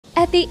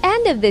At the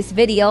end of this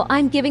video,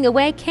 I'm giving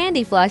away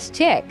Candyfloss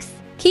Chicks.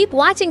 Keep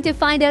watching to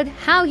find out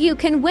how you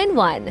can win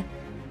one.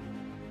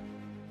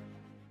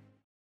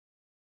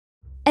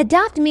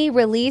 Adopt Me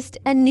released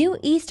a new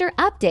Easter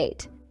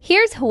update.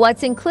 Here's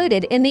what's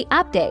included in the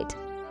update.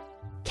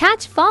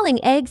 Catch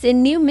falling eggs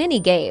in new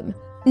minigame,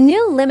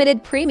 new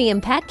limited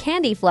premium pet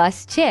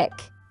Candyfloss Chick,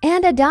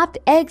 and adopt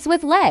eggs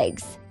with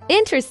legs.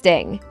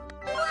 Interesting!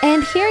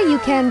 And here you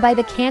can buy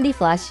the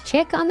Candyfloss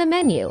Chick on the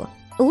menu.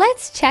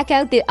 Let's check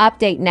out the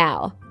update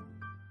now.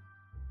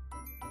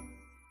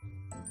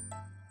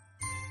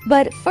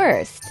 But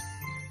first,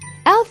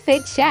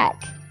 outfit check.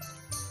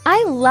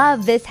 I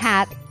love this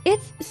hat.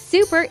 It's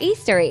super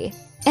Eastery.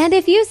 And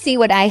if you see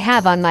what I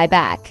have on my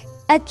back,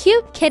 a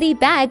cute kitty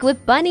bag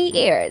with bunny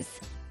ears.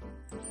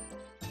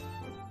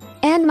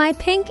 And my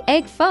pink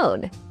egg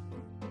phone.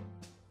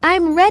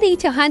 I'm ready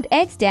to hunt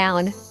eggs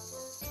down.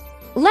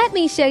 Let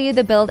me show you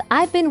the build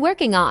I've been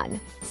working on.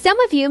 Some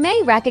of you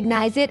may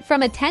recognize it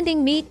from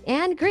attending meet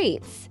and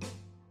greets.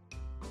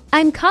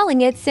 I'm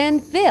calling it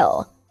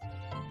Sandville.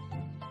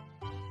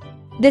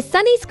 The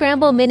Sunny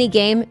Scramble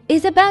minigame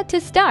is about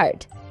to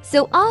start,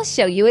 so I'll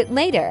show you it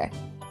later.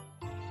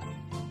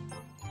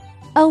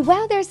 Oh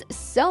wow, there's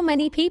so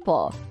many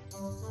people.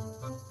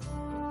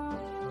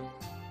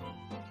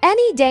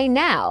 Any day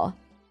now.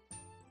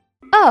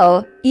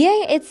 Oh,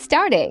 yay, it's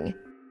starting.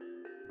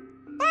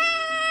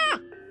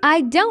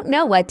 I don't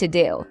know what to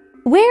do.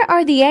 Where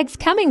are the eggs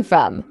coming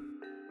from?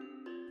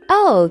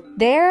 Oh,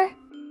 there.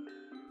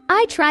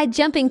 I tried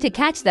jumping to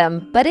catch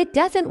them, but it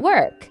doesn't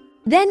work.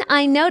 Then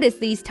I noticed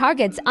these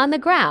targets on the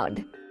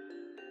ground.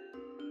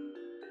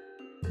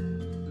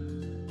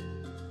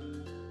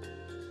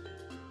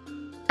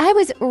 I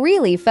was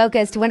really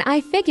focused when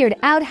I figured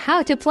out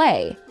how to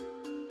play.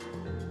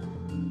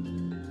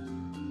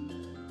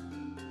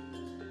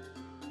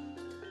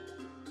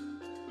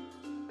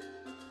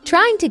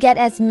 Trying to get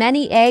as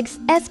many eggs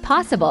as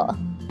possible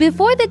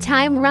before the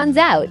time runs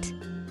out.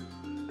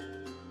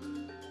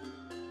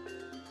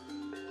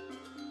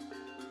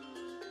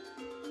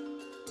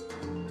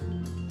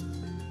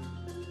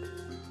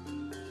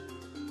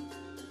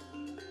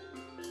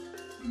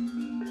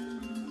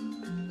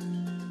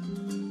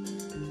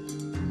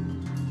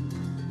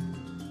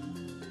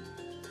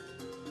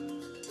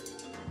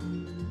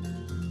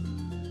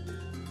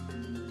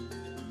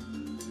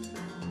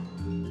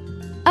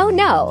 Oh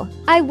no,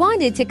 I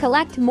wanted to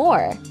collect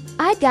more.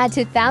 I got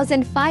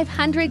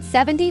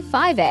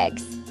 2,575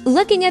 eggs.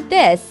 Looking at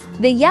this,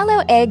 the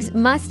yellow eggs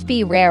must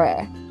be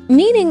rarer,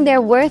 meaning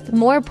they're worth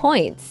more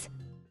points.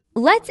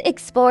 Let's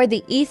explore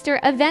the Easter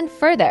event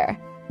further.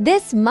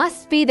 This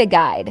must be the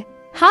guide.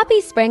 Happy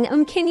spring,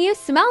 can you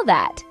smell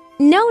that?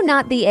 No,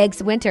 not the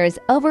eggs winters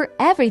over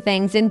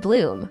everything's in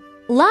bloom.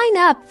 Line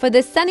up for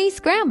the Sunny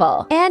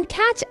Scramble and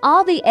catch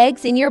all the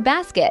eggs in your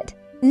basket.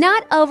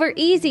 Not over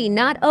easy,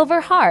 not over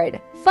hard.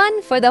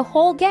 Fun for the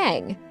whole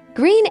gang.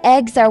 Green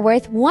eggs are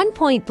worth 1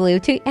 point, blue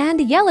 2 and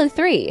yellow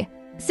 3.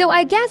 So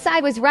I guess I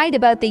was right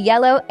about the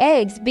yellow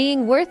eggs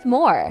being worth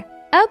more.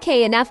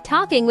 Okay, enough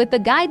talking with the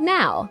guide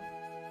now.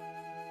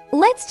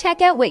 Let's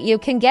check out what you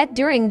can get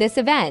during this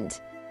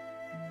event.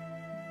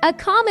 A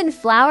common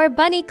flower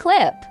bunny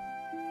clip.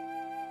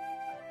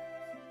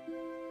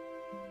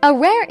 A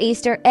rare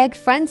Easter egg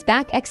friends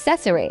back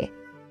accessory.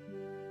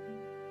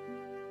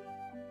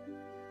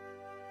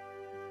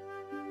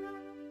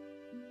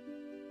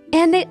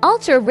 And the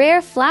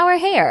ultra-rare flower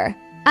hair.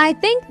 I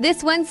think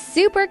this one's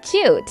super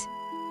cute.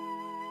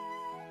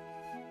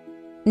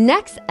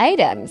 Next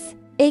items.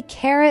 A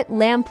carrot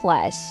lamb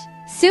plush.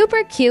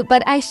 Super cute,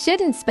 but I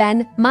shouldn't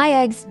spend my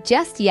eggs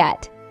just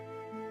yet.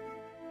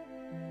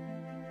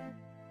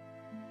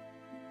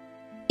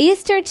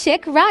 Easter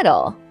chick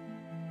rattle.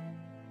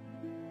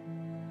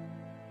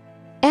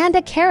 And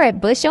a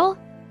carrot bushel.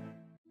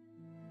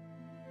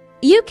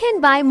 You can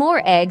buy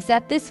more eggs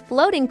at this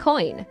floating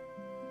coin.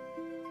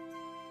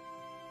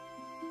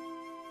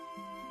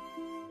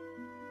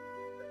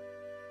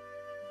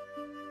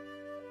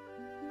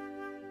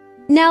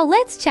 Now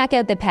let's check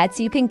out the pets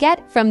you can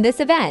get from this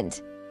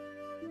event.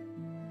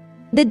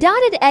 The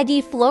dotted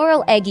Eggy,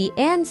 floral Eggy,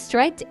 and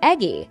striped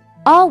Eggy,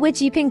 all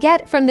which you can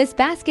get from this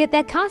basket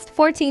that cost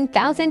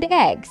 14,000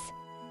 eggs.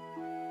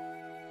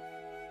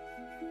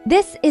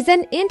 This is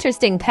an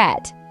interesting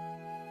pet.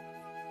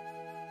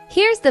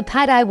 Here's the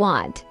pet I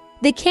want.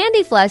 The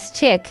Candyfloss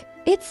Chick.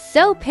 It's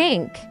so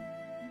pink.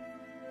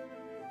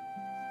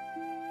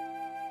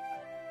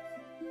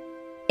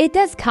 It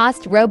does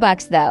cost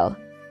Robux though.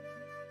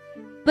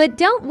 But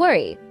don't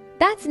worry,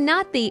 that's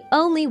not the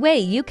only way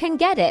you can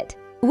get it,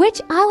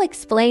 which I'll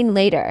explain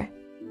later.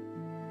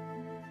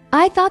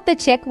 I thought the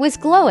chick was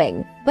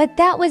glowing, but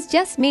that was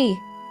just me.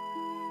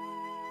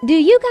 Do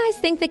you guys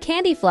think the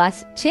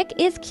Candyfloss Chick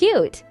is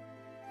cute?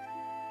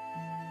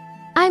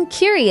 I'm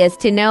curious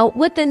to know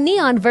what the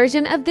neon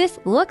version of this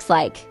looks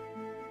like.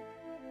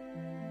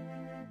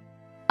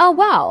 Oh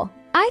wow,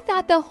 I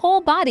thought the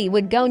whole body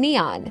would go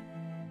neon.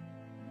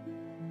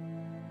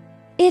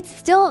 It's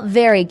still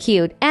very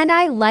cute and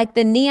I like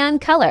the neon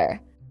color.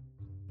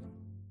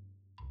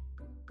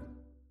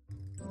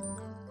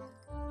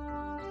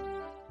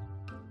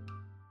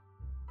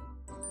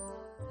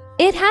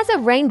 It has a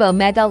rainbow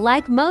mega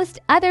like most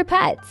other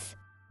pets.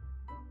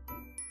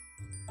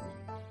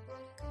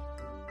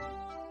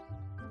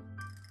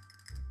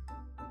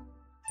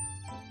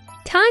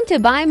 Time to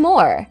buy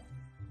more.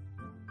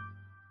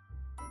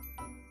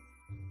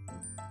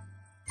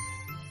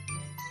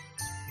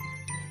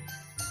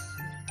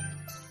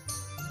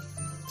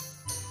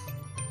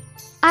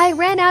 I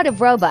ran out of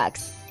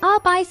Robux. I'll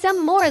buy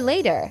some more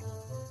later.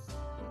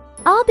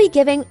 I'll be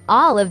giving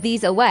all of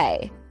these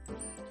away.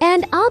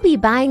 And I'll be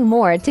buying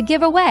more to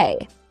give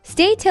away.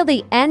 Stay till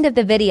the end of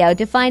the video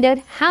to find out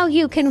how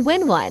you can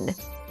win one.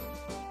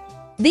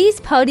 These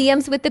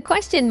podiums with the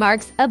question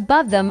marks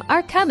above them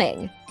are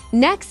coming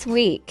next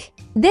week.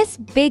 This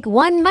big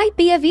one might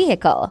be a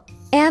vehicle,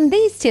 and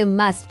these two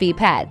must be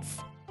pets.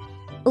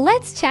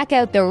 Let's check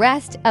out the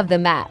rest of the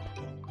map.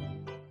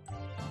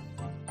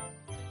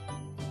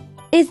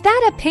 Is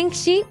that a pink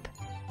sheep?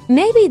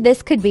 Maybe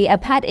this could be a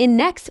pet in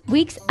next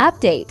week's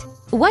update.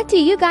 What do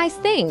you guys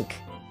think?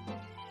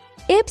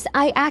 Oops,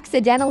 I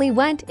accidentally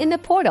went in the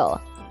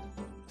portal.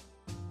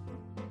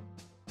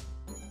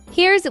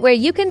 Here's where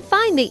you can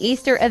find the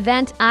Easter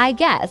event, I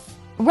guess,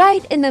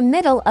 right in the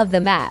middle of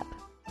the map.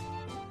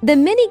 The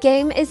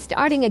minigame is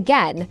starting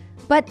again,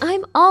 but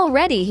I'm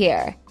already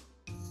here.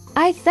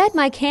 I fed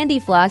my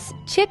Candyfloss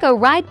Chick a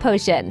ride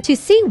potion to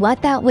see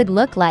what that would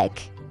look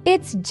like.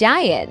 It's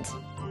giant.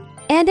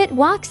 And it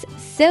walks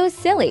so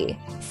silly.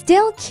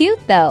 Still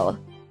cute though.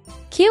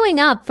 Queuing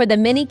up for the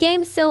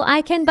minigame so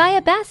I can buy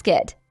a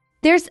basket.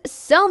 There's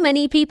so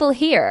many people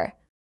here.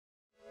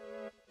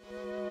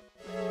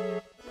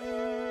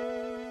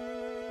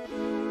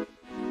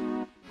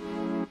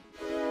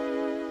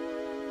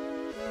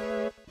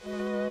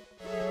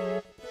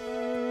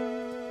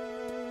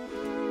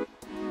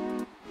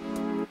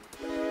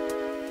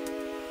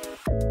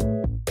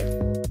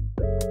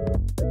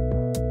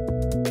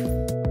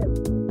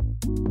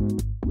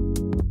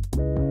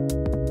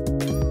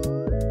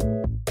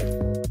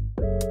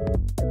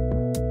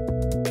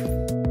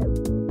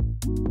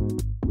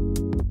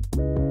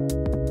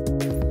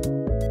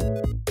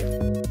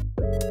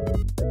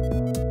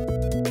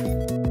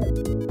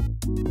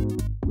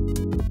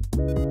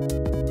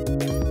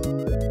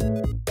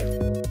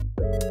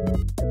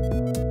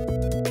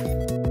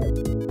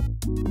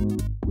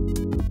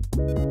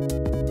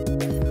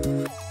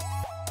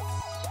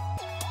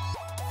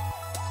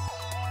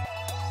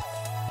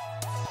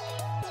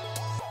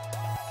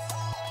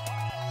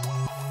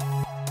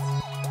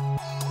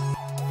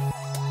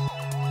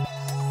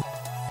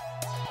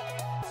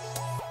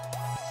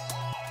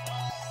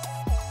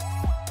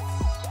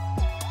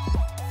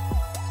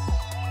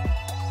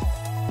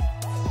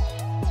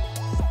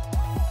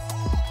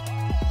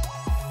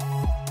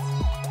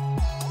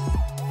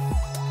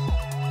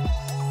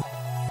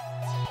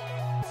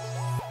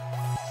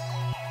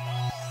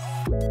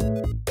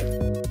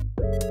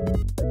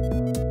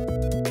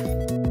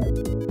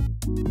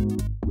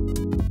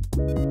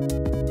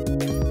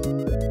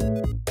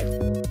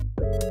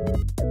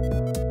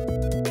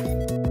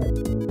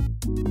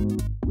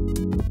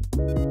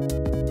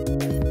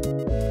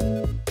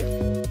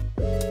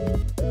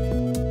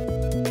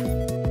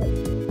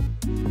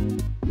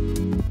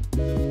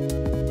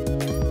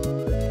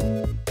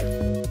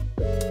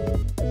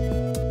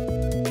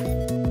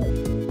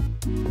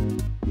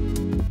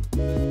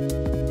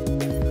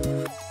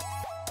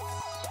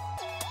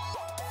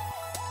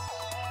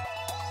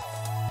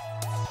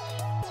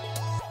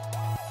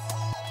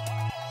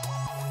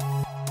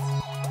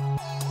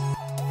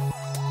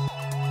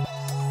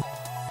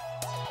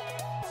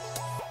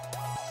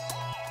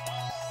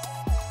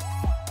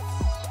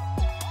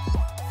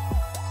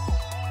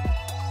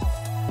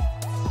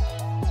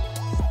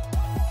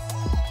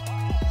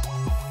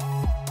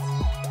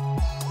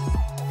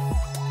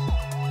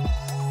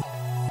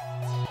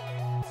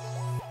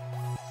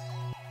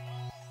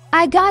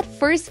 I got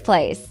first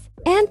place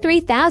and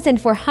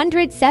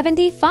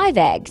 3,475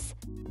 eggs.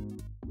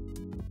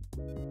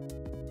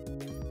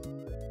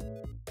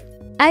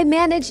 I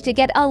managed to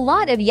get a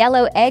lot of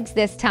yellow eggs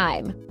this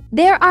time.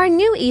 There are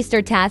new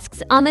Easter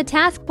tasks on the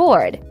task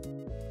board.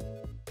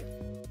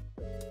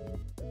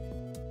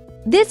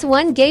 This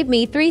one gave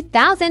me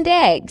 3,000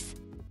 eggs,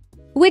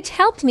 which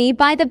helped me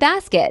buy the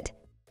basket.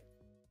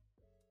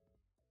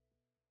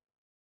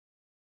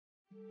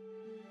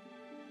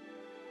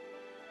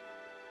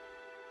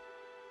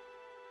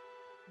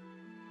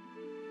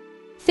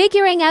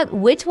 Figuring out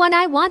which one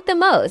I want the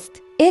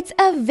most. It's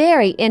a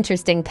very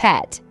interesting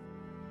pet.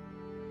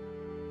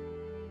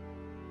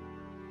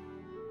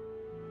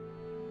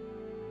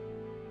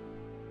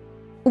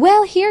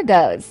 Well, here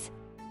goes.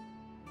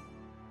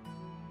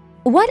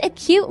 What a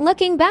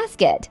cute-looking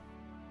basket.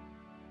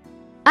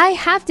 I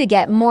have to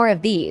get more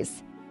of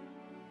these.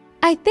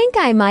 I think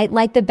I might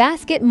like the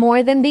basket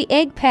more than the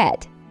egg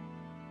pet.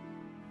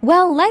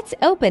 Well, let's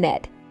open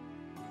it.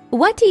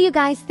 What do you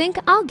guys think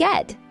I'll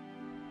get?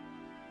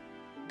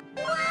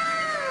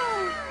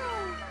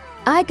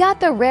 I got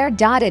the rare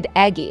dotted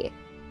Eggy.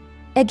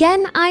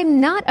 Again,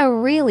 I'm not a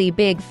really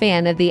big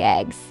fan of the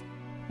eggs,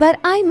 but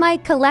I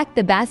might collect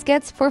the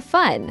baskets for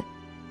fun.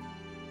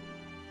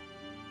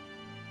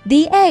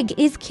 The egg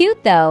is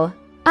cute though.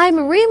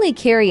 I'm really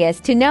curious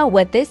to know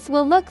what this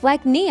will look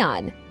like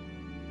neon.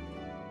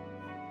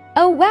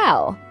 Oh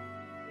wow!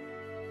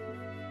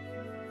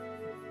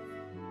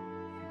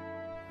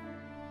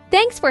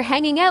 Thanks for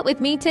hanging out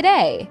with me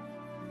today.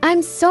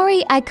 I'm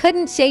sorry I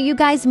couldn't show you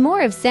guys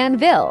more of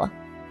Sandville.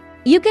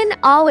 You can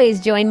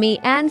always join me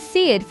and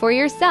see it for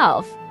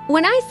yourself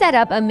when I set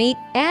up a meet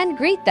and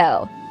greet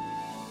though.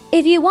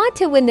 If you want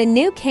to win the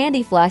new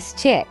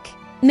Candyfloss Chick,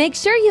 make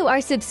sure you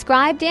are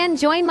subscribed and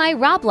join my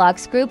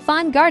Roblox group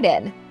Fun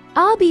Garden.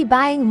 I'll be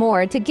buying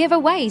more to give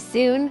away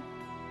soon.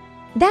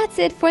 That's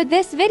it for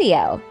this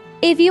video.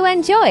 If you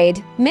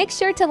enjoyed, make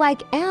sure to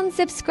like and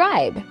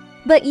subscribe.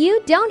 But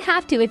you don't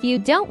have to if you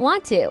don't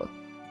want to.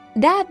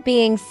 That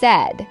being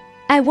said,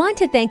 I want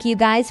to thank you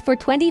guys for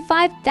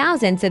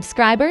 25,000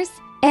 subscribers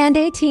and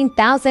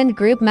 18,000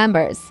 group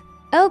members.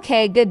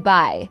 Okay,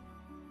 goodbye.